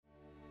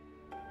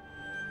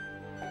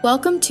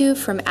Welcome to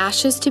From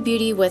Ashes to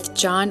Beauty with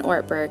John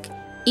Ortberg.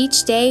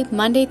 Each day,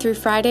 Monday through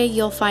Friday,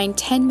 you'll find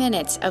 10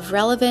 minutes of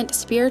relevant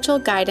spiritual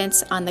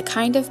guidance on the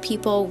kind of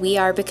people we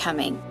are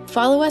becoming.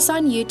 Follow us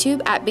on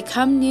YouTube at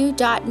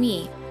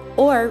becomenew.me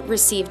or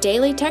receive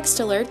daily text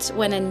alerts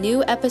when a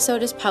new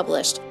episode is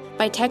published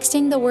by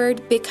texting the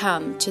word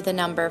BECOME to the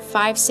number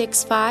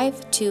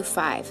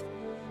 56525.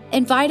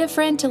 Invite a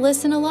friend to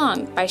listen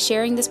along by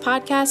sharing this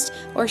podcast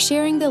or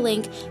sharing the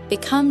link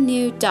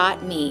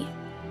becomenew.me.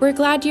 We're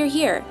glad you're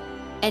here.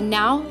 And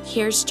now,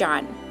 here's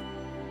John.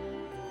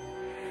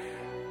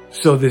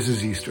 So this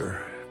is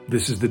Easter.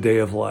 This is the day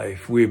of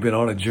life. We've been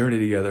on a journey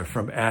together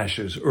from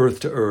ashes,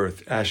 earth to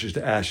earth, ashes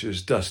to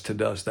ashes, dust to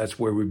dust. That's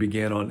where we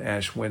began on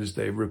Ash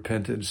Wednesday.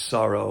 Repentance,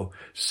 sorrow,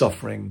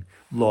 suffering,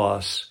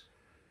 loss,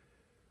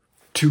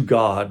 to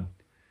God,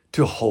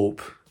 to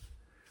hope,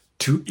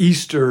 to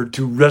Easter,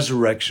 to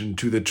resurrection,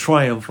 to the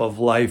triumph of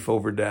life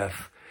over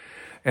death.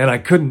 And I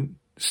couldn't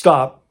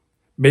stop.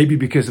 Maybe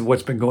because of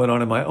what's been going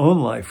on in my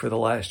own life for the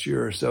last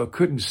year or so.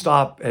 Couldn't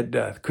stop at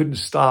death. Couldn't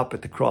stop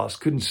at the cross.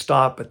 Couldn't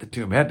stop at the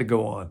tomb. Had to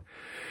go on.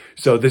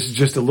 So this is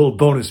just a little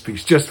bonus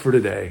piece just for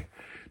today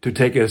to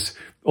take us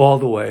all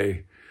the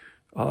way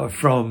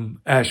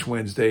from Ash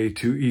Wednesday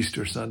to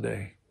Easter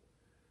Sunday.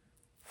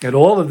 And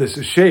all of this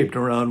is shaped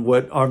around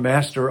what our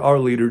master, our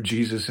leader,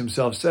 Jesus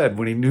himself said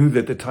when he knew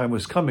that the time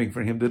was coming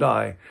for him to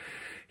die.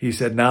 He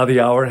said, now the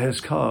hour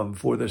has come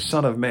for the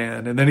Son of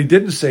Man. And then he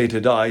didn't say to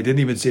die. He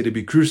didn't even say to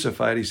be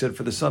crucified. He said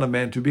for the Son of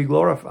Man to be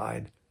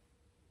glorified.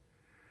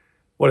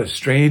 What a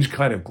strange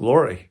kind of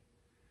glory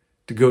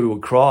to go to a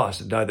cross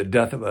and die the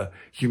death of a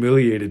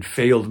humiliated,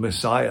 failed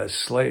Messiah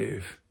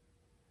slave.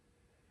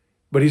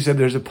 But he said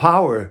there's a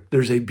power,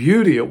 there's a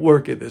beauty at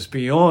work in this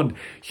beyond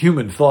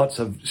human thoughts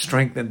of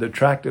strength and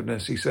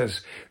attractiveness. He says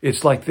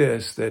it's like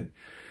this, that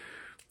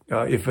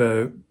if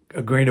a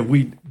grain of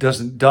wheat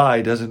doesn't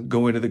die, doesn't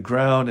go into the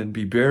ground and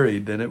be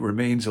buried, then it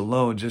remains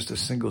alone, just a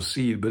single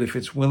seed. But if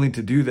it's willing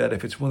to do that,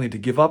 if it's willing to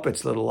give up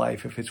its little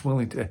life, if it's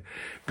willing to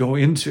go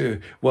into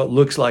what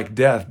looks like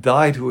death,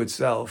 die to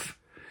itself,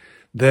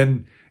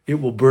 then it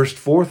will burst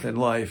forth in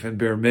life and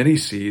bear many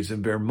seeds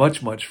and bear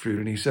much, much fruit.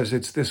 And he says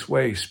it's this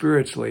way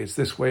spiritually. It's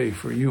this way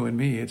for you and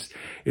me.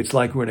 It's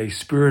like we're in a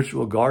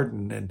spiritual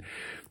garden. And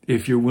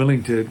if you're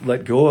willing to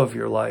let go of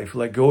your life,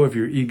 let go of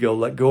your ego,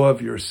 let go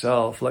of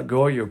yourself, let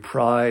go of your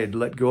pride,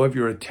 let go of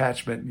your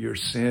attachment, your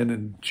sin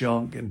and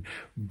junk and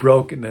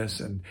brokenness,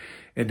 and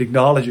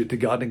acknowledge it to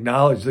God,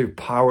 acknowledge their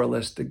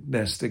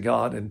powerlessness to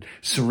God, and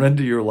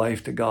surrender your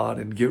life to God,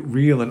 and get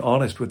real and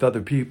honest with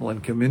other people,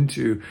 and come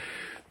into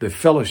the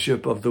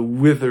fellowship of the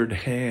withered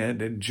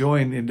hand, and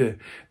join into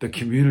the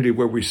community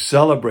where we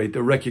celebrate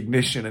the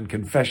recognition and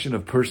confession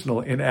of personal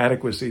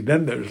inadequacy.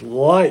 Then there's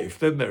life,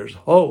 then there's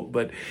hope.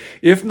 But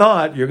if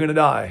not, you're going to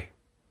die.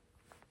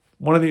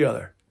 One or the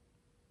other.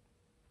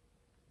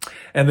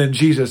 And then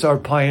Jesus, our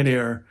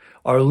pioneer,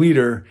 our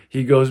leader,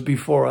 he goes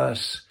before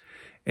us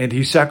and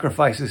he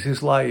sacrifices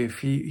his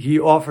life. He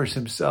offers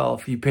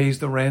himself. He pays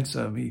the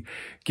ransom. He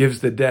gives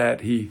the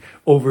debt. He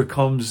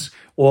overcomes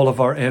all of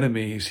our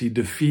enemies. He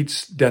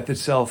defeats death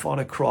itself on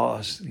a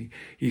cross.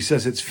 He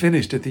says it's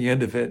finished at the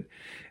end of it.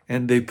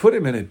 And they put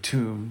him in a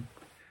tomb.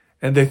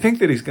 And they think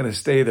that he's going to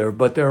stay there.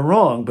 But they're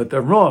wrong. But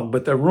they're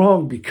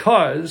wrong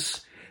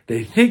because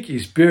they think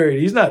he's buried.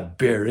 He's not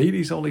buried.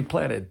 He's only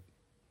planted.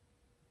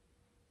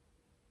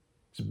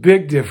 It's a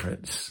big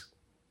difference.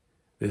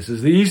 This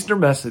is the Easter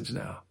message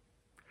now.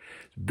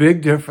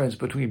 Big difference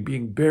between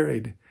being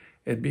buried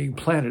and being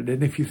planted.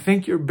 And if you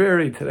think you're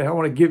buried today, I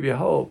want to give you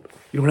hope.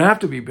 You don't have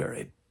to be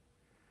buried.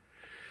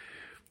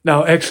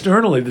 Now,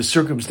 externally, the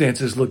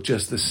circumstances look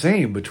just the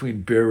same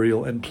between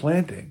burial and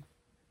planting.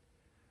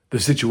 The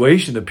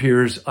situation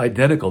appears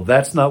identical.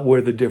 That's not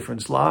where the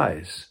difference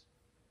lies.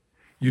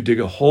 You dig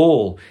a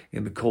hole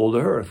in the cold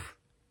earth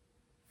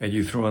and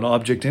you throw an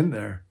object in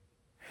there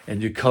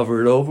and you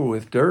cover it over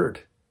with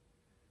dirt.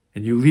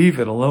 And you leave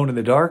it alone in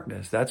the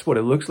darkness. That's what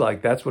it looks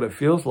like. That's what it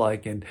feels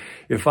like. And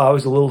if I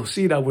was a little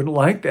seed, I wouldn't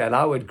like that.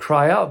 I would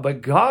cry out,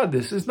 but God,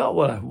 this is not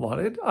what I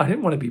wanted. I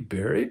didn't want to be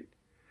buried.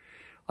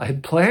 I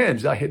had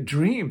plans. I had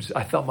dreams.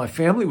 I thought my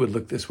family would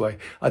look this way.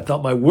 I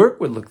thought my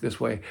work would look this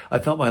way. I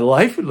thought my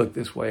life would look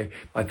this way.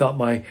 I thought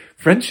my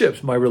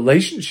friendships, my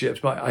relationships,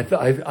 I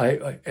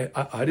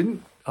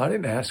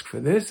didn't ask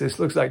for this. This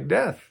looks like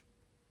death.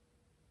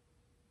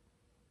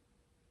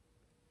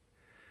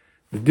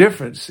 The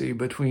difference, see,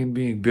 between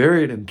being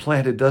buried and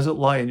planted doesn't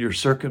lie in your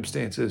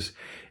circumstances.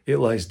 It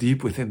lies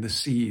deep within the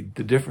seed.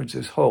 The difference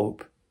is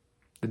hope.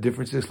 The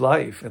difference is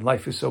life. And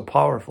life is so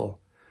powerful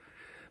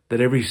that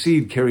every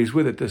seed carries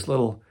with it this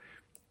little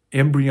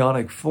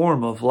embryonic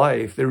form of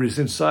life. There is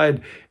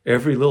inside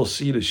every little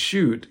seed a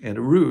shoot and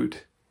a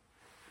root.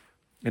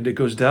 And it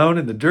goes down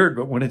in the dirt.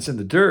 But when it's in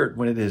the dirt,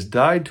 when it has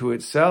died to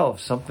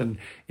itself, something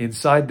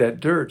inside that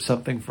dirt,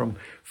 something from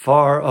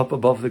far up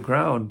above the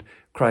ground,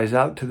 cries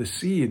out to the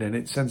seed, and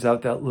it sends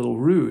out that little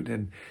root.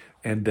 And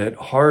and that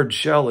hard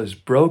shell is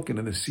broken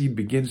and the seed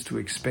begins to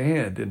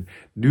expand and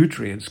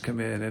nutrients come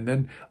in, and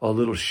then a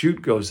little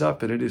shoot goes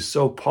up, and it is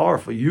so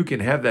powerful. You can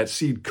have that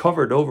seed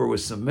covered over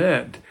with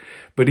cement,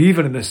 but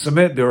even in the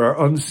cement, there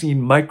are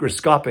unseen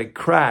microscopic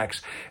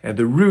cracks, and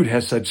the root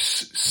has such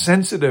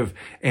sensitive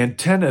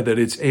antenna that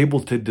it's able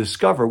to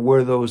discover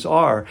where those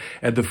are.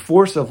 And the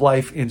force of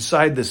life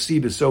inside the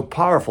seed is so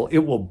powerful, it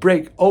will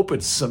break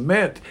open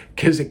cement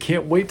because it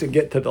can't wait to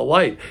get to the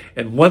light.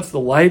 And once the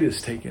light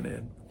is taken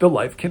in, the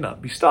life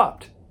cannot be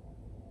stopped.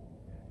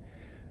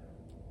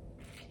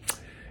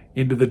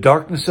 Into the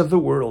darkness of the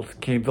world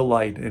came the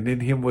light, and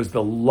in him was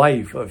the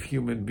life of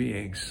human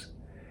beings.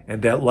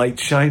 And that light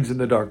shines in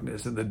the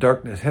darkness, and the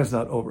darkness has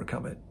not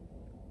overcome it.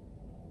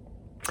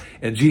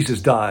 And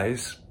Jesus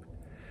dies,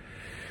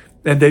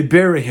 and they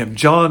bury him.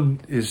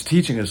 John is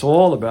teaching us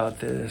all about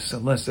this,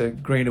 unless a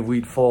grain of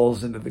wheat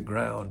falls into the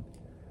ground,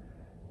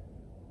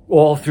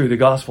 all through the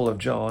Gospel of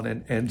John.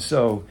 And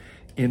so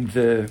in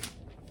the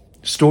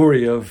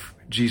story of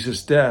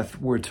Jesus'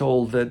 death, we're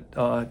told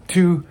that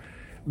two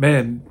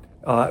men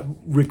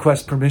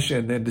request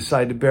permission and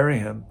decide to bury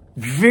him.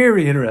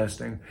 Very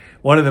interesting.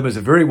 One of them is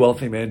a very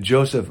wealthy man,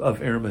 Joseph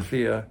of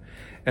Arimathea.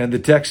 And the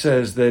text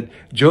says that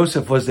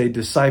Joseph was a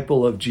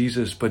disciple of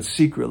Jesus, but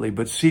secretly.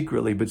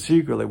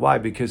 Why?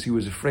 Because he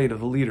was afraid of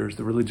the leaders,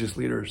 the religious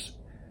leaders.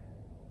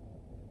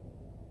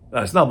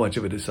 That's not much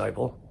of a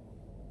disciple.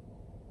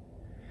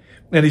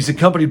 And he's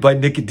accompanied by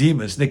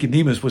Nicodemus.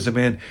 Nicodemus was a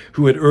man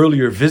who had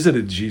earlier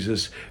visited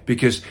Jesus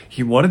because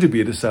he wanted to be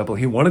a disciple.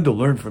 He wanted to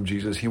learn from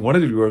Jesus. He wanted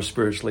to grow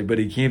spiritually, but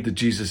he came to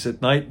Jesus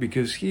at night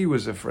because he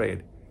was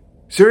afraid.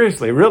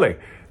 Seriously, really.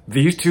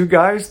 These two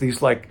guys,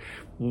 these like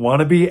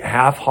wannabe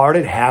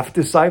half-hearted, half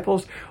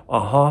disciples,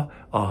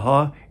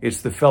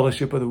 it's the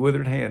fellowship of the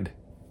withered hand.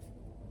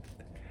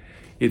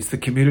 It's the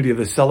community of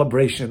the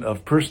celebration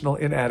of personal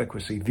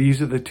inadequacy.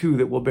 These are the two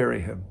that will bury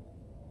him.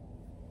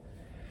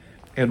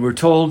 And we're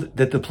told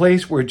that the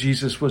place where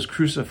Jesus was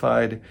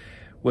crucified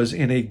was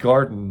in a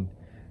garden.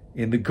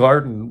 In the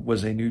garden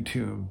was a new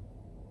tomb.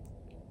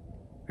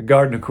 A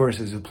garden, of course,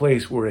 is a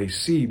place where a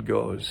seed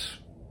goes,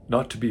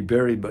 not to be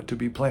buried, but to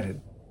be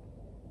planted.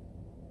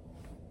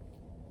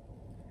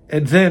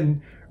 And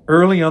then,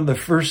 early on the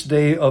first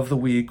day of the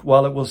week,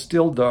 while it was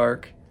still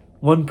dark,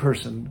 one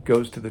person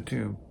goes to the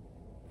tomb.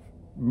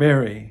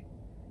 Mary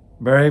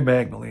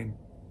Magdalene.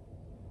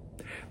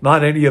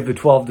 Not any of the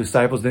 12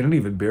 disciples. They didn't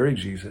even bury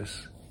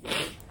Jesus.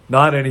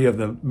 Not any of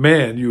them.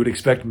 Men, you would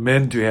expect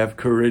men to have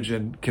courage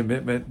and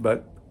commitment,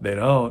 but they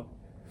don't.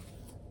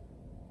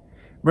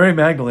 Mary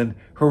Magdalene,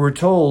 who we're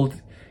told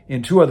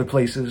in two other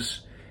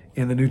places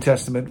in the New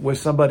Testament,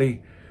 was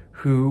somebody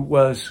who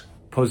was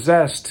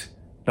possessed,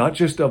 not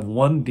just of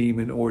one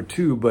demon or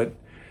two, but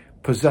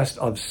possessed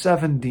of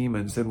 7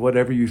 demons. And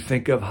whatever you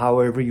think of,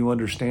 however you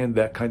understand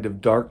that kind of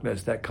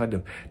darkness, that kind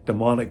of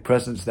demonic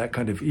presence, that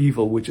kind of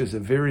evil, which is a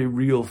very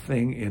real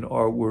thing in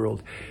our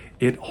world,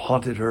 it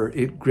haunted her,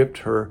 it gripped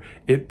her,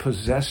 it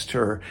possessed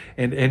her.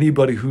 And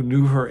anybody who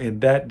knew her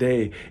in that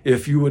day,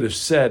 if you would have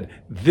said,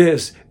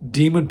 this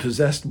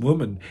demon-possessed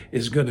woman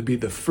is going to be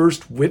the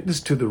first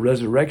witness to the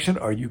resurrection,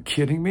 are you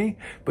kidding me?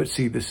 But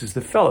see, this is the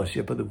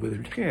fellowship of the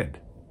withered hand.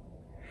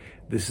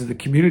 This is the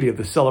community of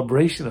the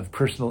celebration of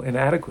personal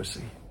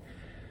inadequacy.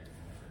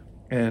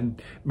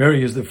 And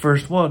Mary is the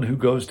first one who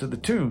goes to the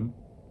tomb.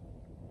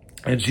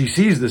 And she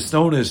sees the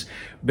stone has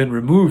been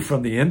removed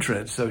from the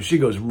entrance. So she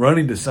goes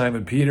running to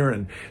Simon Peter,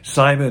 and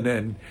Simon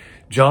and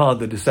John,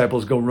 the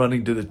disciples, go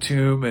running to the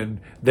tomb, and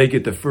they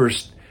get the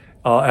first,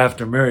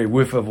 after Mary,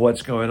 whiff of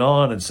what's going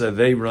on. And so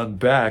they run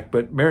back.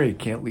 But Mary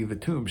can't leave the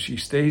tomb. She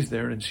stays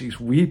there and she's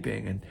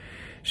weeping. And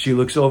she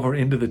looks over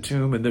into the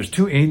tomb, and there's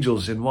 2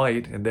 angels in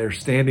white, and they're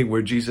standing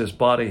where Jesus'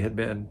 body had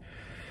been.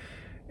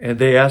 And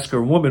they ask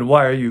her, "Woman,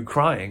 why are you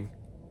crying?"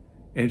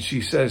 And she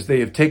says, "They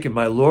have taken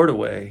my Lord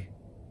away,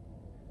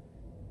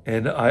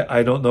 and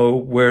I don't know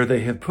where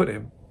they have put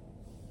him."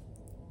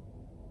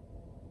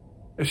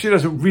 And she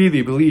doesn't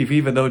really believe,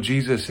 even though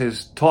Jesus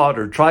has taught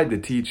or tried to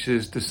teach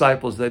his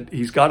disciples that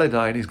he's got to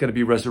die and he's going to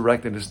be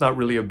resurrected. It's not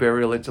really a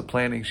burial, it's a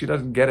planting. She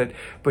doesn't get it,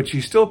 but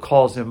she still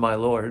calls him my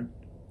Lord.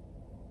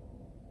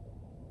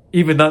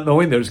 Even not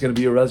knowing there's going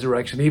to be a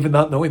resurrection, even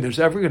not knowing there's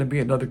ever going to be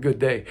another good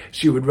day.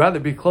 She would rather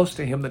be close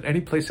to him than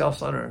any place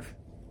else on earth.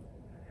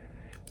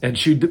 And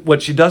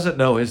what she doesn't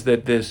know is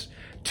that this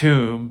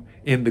tomb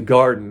in the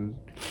garden,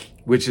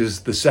 which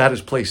is the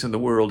saddest place in the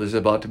world, is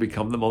about to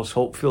become the most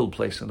hope-filled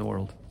place in the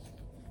world.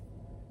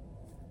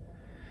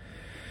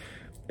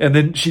 And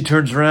then she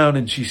turns around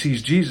and she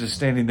sees Jesus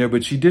standing there,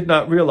 but she did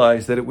not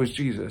realize that it was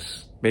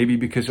Jesus. Maybe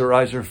because her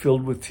eyes are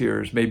filled with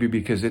tears. Maybe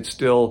because it's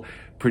still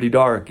pretty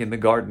dark in the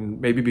garden.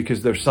 Maybe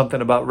because there's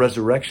something about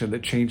resurrection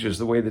that changes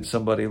the way that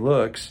somebody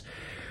looks.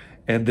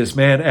 And this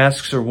man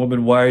asks her,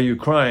 "Woman, why are you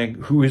crying?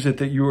 Who is it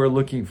that you are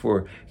looking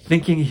for?"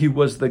 Thinking he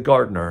was the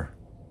gardener.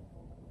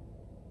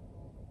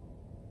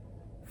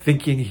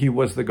 Thinking he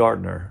was the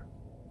gardener.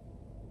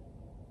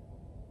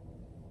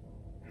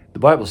 The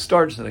Bible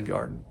starts in a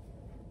garden.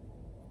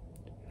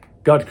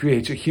 God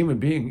creates a human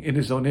being in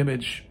his own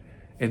image,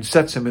 and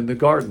sets him in the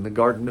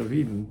Garden of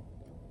Eden,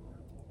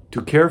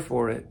 to care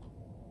for it,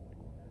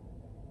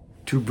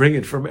 to bring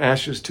it from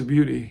ashes to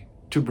beauty,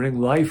 to bring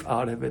life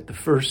out of it. The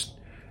first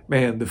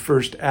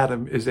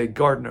Adam is a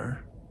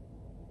gardener.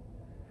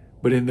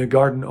 But in the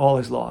garden, all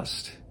is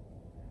lost.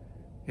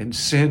 And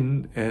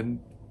sin and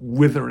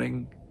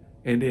withering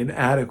and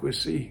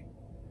inadequacy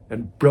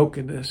and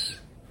brokenness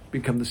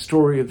become the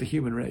story of the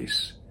human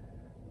race.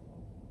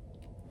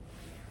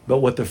 But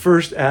what the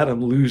first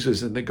Adam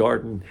loses in the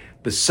garden,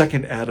 the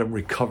second Adam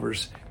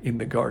recovers in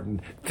the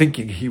garden,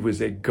 thinking he was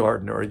a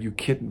gardener. Are you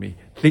kidding me?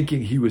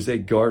 Thinking he was a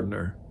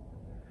gardener.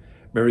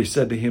 Mary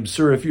said to him,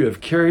 "Sir, if you have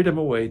carried him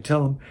away,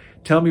 tell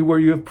me where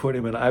you have put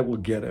him, and I will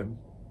get him."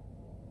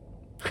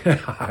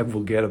 I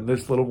will get him.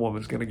 This little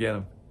woman's going to get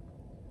him.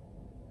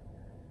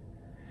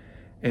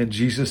 And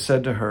Jesus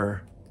said to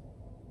her,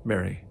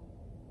 "Mary."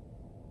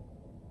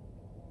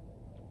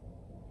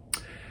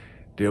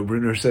 Dale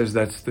Bruner says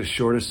that's the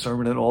shortest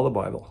sermon in all the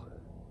Bible.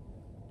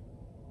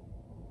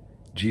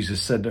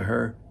 Jesus said to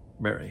her,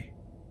 "Mary."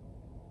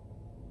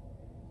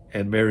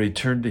 And Mary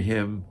turned to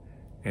him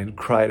and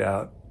cried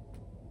out,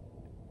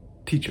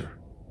 "Teacher."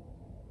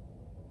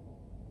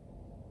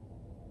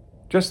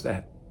 Just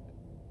that.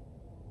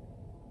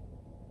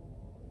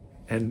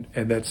 And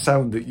that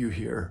sound that you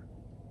hear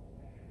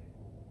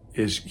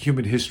is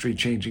human history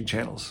changing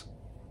channels.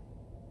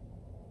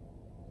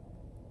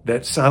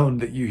 That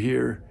sound that you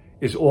hear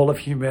is all of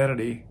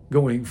humanity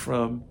going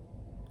from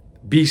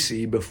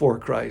BC, before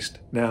Christ,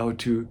 now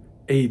to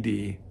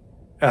AD,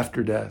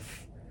 after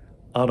death,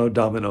 Anno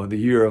Domini, the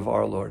year of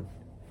our Lord.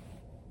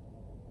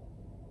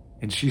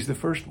 And she's the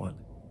first one.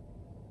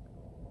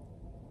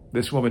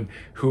 This woman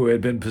who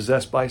had been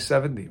possessed by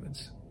 7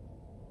 demons.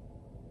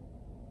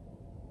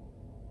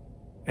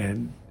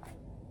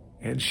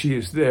 And she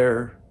is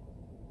there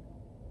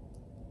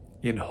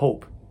in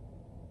hope,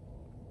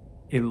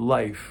 in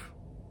life.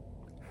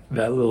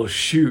 That little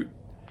shoot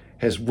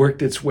has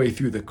worked its way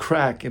through the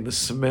crack in the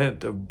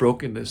cement of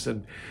brokenness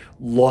and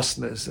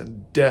lostness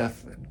and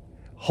death and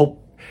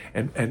hope.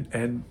 And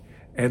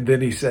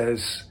then he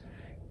says,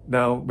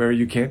 "Now, Mary,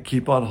 you can't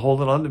keep on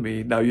holding on to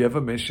me. Now you have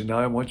a mission. Now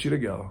I want you to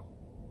go."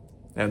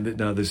 And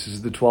now this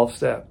is the 12th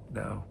step.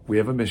 Now we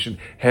have a mission,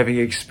 having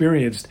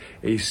experienced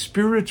a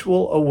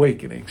spiritual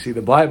awakening. See,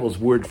 the Bible's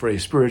word for a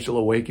spiritual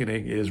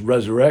awakening is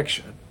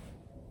resurrection.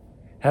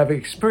 Having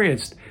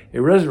experienced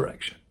a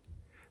resurrection,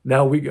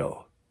 now we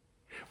go.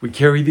 We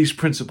carry these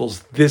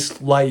principles,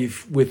 this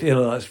life within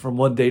us from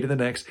one day to the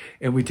next,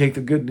 and we take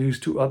the good news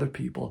to other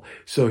people.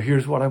 So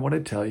here's what I want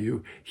to tell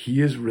you. He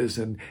is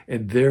risen,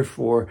 and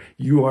therefore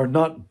you are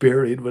not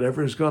buried,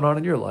 whatever has gone on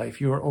in your life.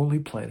 You are only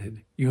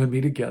planted, you and me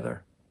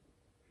together.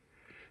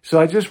 So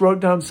I just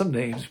wrote down some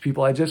names.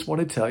 People, I just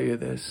want to tell you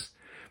this.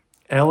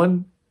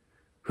 Alan,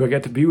 who I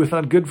got to be with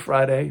on Good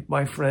Friday,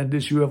 my friend,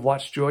 as you have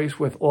watched Joyce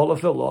with All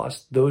of the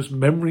Lost, those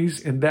memories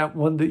in that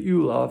one that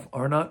you love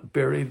are not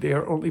buried. They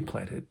are only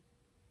planted.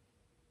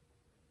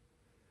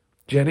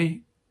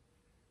 Jenny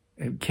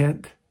and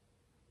Kent,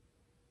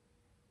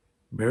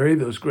 Mary,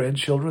 those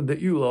grandchildren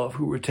that you love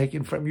who were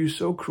taken from you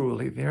so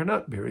cruelly, they are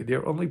not buried. They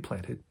are only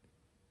planted.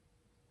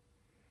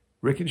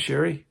 Rick and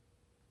Sherry,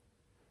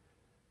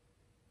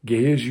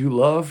 Gay, as you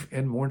love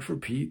and mourn for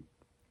Pete.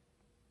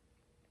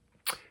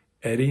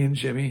 Eddie and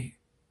Jimmy.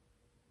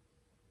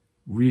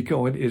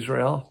 Rico and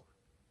Israel.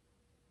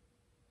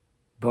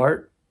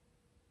 Bart.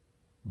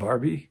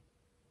 Barbie.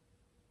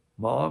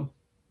 Mom.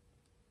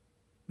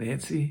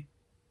 Nancy.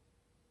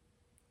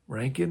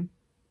 Rankin.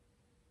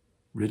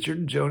 Richard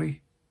and Joni.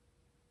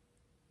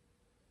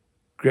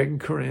 Greg and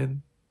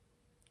Corinne.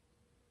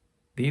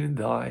 Dean and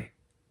Di.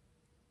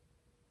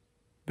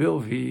 Bill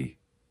V.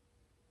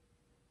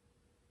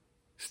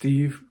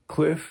 Steve,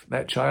 Cliff,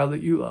 that child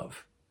that you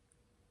love.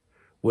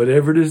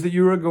 Whatever it is that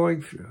you are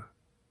going through,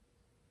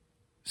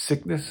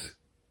 sickness,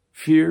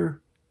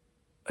 fear,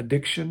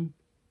 addiction,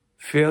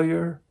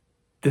 failure,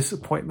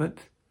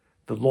 disappointment,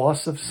 the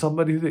loss of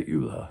somebody that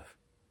you love,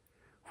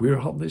 we're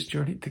on this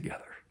journey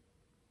together.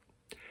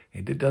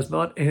 And it does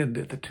not end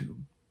at the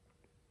tomb.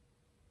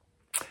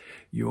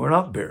 You are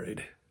not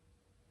buried.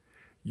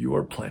 You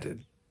are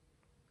planted.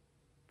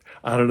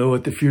 I don't know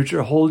what the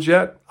future holds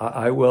yet.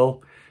 I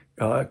will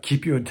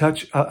keep you in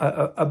touch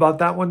about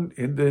that one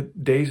in the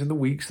days and the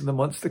weeks and the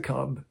months to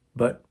come.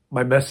 But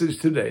my message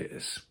today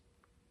is,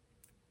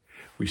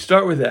 we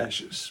start with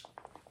ashes,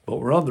 but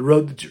we're on the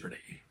road to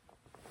journey.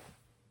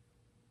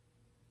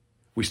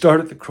 We start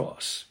at the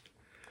cross,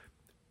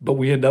 but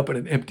we end up in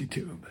an empty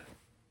tomb.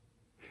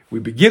 We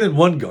begin in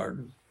one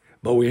garden,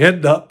 but we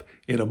end up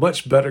in a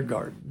much better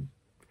garden.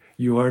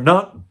 You are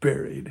not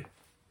buried.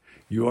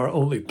 You are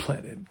only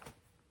planted.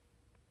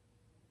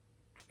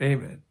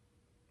 Amen.